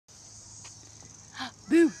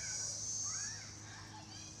Boo!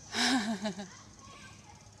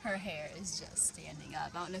 Her hair is just standing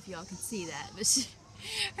up. I don't know if y'all can see that, but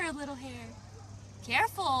her little hair.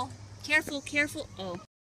 Careful! Careful, careful. Oh.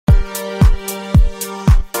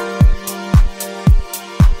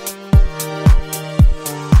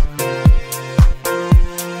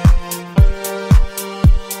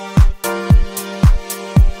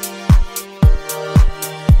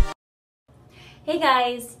 Hey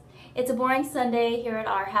guys, it's a boring Sunday here at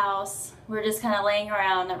our house. We're just kind of laying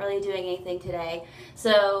around, not really doing anything today.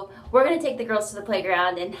 So we're going to take the girls to the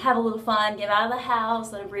playground and have a little fun, get out of the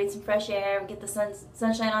house, let them breathe some fresh air, get the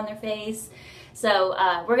sunshine on their face. So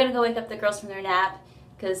we're going to go wake up the girls from their nap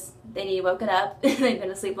because they need woken up. They've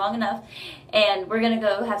been asleep long enough. And we're going to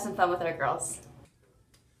go have some fun with our girls.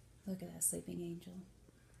 Look at that sleeping angel.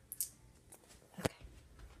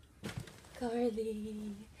 Okay.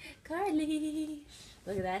 Karlie. Karlie.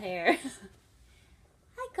 Look at that hair.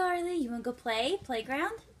 Hi, Karlie. You want to go play?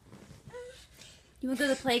 Playground? You want to go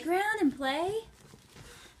to the playground and play?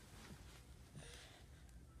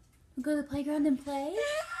 Want to go to the playground and play?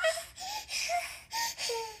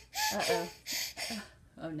 Uh-oh.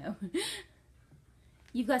 Oh, no.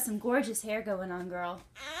 You've got some gorgeous hair going on, girl.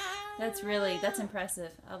 That's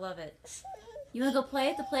impressive. I love it. You want to go play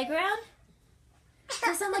at the playground? Does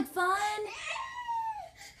that sound like fun?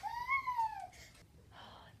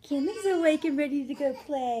 Kimmy's awake and ready to go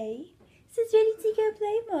play. She's ready to go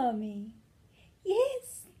play, Mommy.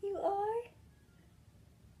 Yes, you are.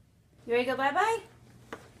 You ready to go bye-bye?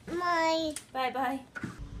 Bye. Bye-bye.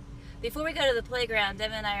 Before we go to the playground,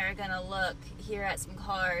 Devin and I are going to look here at some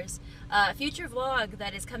cars. A future vlog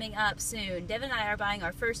that is coming up soon. Devin and I are buying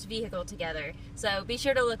our first vehicle together, so be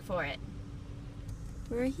sure to look for it.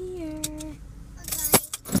 We're here.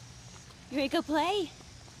 Okay. You ready to go play?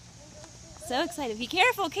 So excited. Be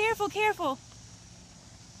careful, careful, careful.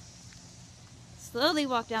 Slowly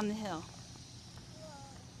walk down the hill.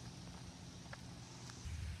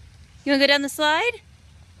 You want to go down the slide?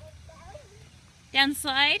 Down the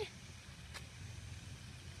slide?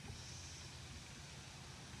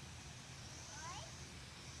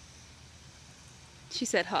 She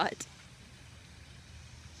said hot.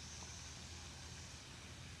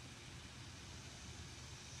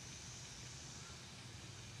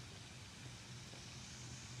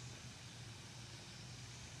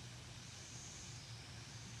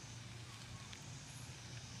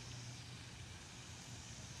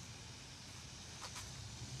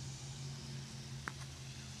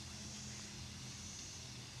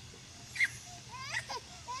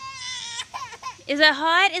 Is it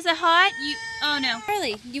hot? Is it hot? Oh no.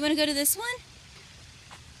 Karlie, you want to go to this one?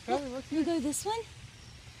 Karlie, You want to go to this one?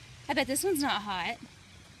 I bet this one's not hot.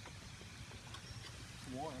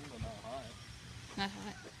 Warm, but not hot. Not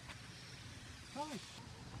hot. Karlie.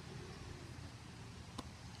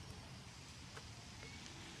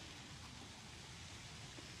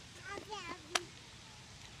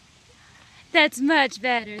 That's much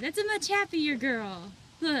better. That's a much happier girl.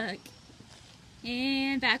 Look.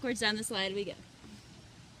 And backwards down the slide we go.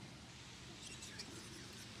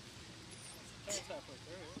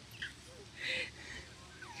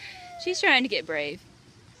 She's trying to get brave.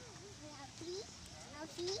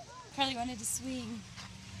 Karlie wanted to swing.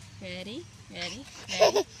 Ready, ready,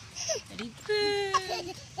 ready, ready, boo!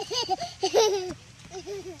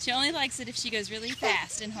 She only likes it if she goes really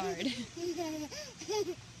fast and hard.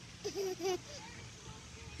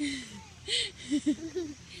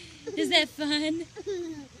 Is that fun?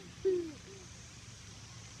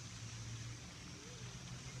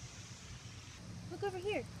 Look over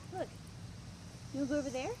here. Look. You want to go over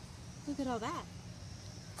there? Look at all that.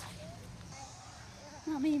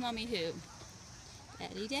 Mommy, mommy who?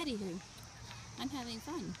 Daddy, daddy who? I'm having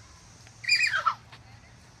fun.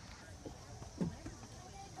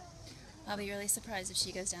 I'll be really surprised if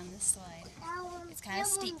she goes down this slide. It's kind of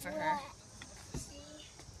steep for her.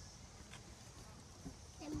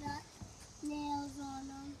 Nails on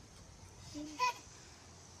them.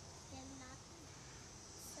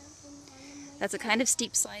 That's a kind of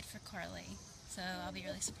steep slide for Karlie, so I'll be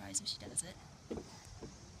really surprised if she does it.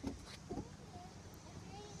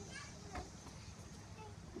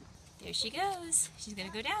 There she goes. She's gonna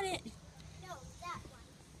go down it. No, that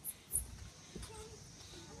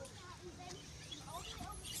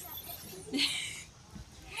one.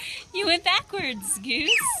 You went backwards,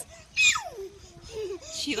 Goose.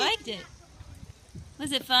 She liked it.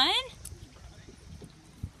 Was it fun?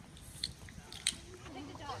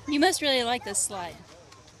 You must really like this slide.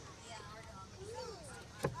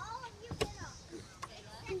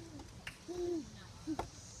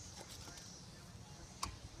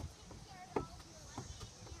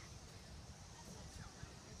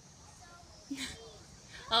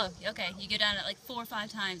 Oh, okay. You go down it like 4 or 5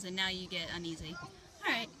 times and now you get uneasy.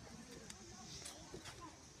 Alright.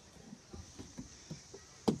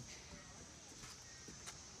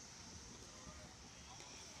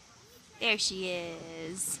 There she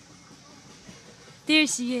is. There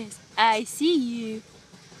she is. I see you.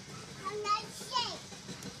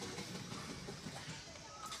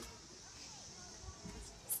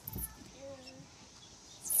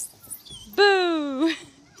 Boo!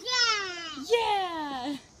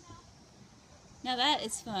 Yeah! Now that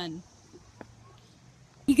is fun.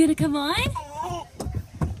 You gonna come on?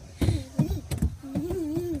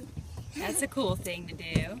 That's a cool thing to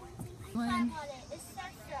do. One.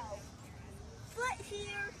 Foot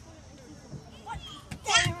here.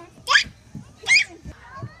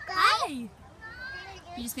 Hi!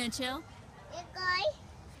 You just gonna chill?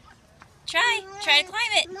 Try to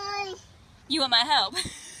climb it. You want my help?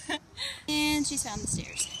 And she's found the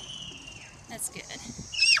stairs. That's good.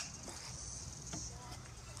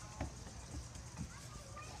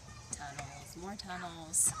 Tunnels, more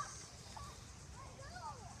tunnels.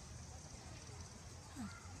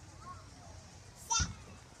 Huh.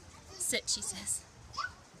 Sit, she says.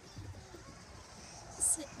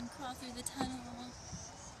 Sit and crawl through the tunnel.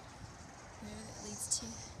 Where that leads to.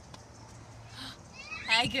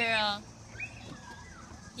 Hi, girl.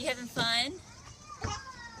 You having fun?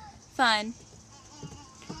 Fun.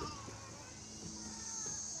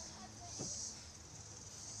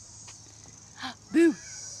 Boo!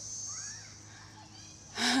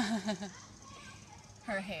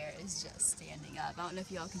 Her hair is just standing up. I don't know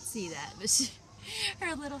if y'all can see that, but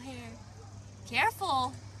her little hair.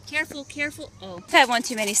 Careful! Careful, careful. Oh. I've had one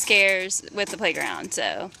too many scares with the playground,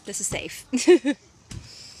 so this is safe.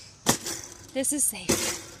 This is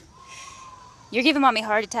safe. You're giving Mommy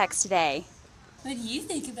heart attacks today. What do you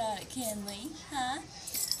think about it, Karlie? Huh?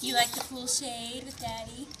 You like the cool shade with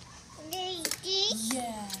Daddy?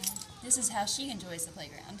 Yeah. This is how she enjoys the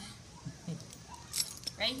playground.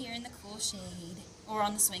 Right here in the cool shade. Or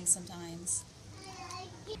on the swing sometimes.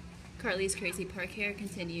 Karlie's crazy park hair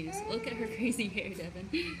continues. Look at her crazy hair, Devin.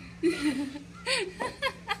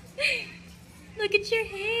 Look at your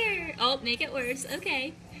hair. Oh, make it worse.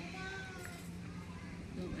 Okay.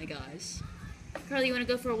 Oh my gosh. Karlie, you want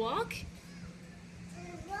to go for a walk?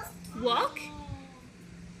 Walk?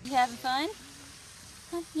 You having fun?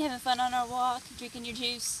 Huh? You having fun on our walk? Drinking your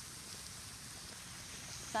juice?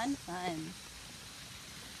 Fun, fun.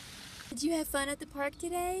 Did you have fun at the park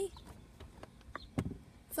today?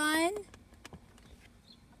 Fun?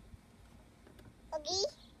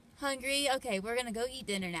 Hungry? Okay, we're gonna go eat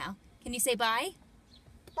dinner now. Can you say bye?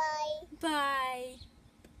 Bye. Bye.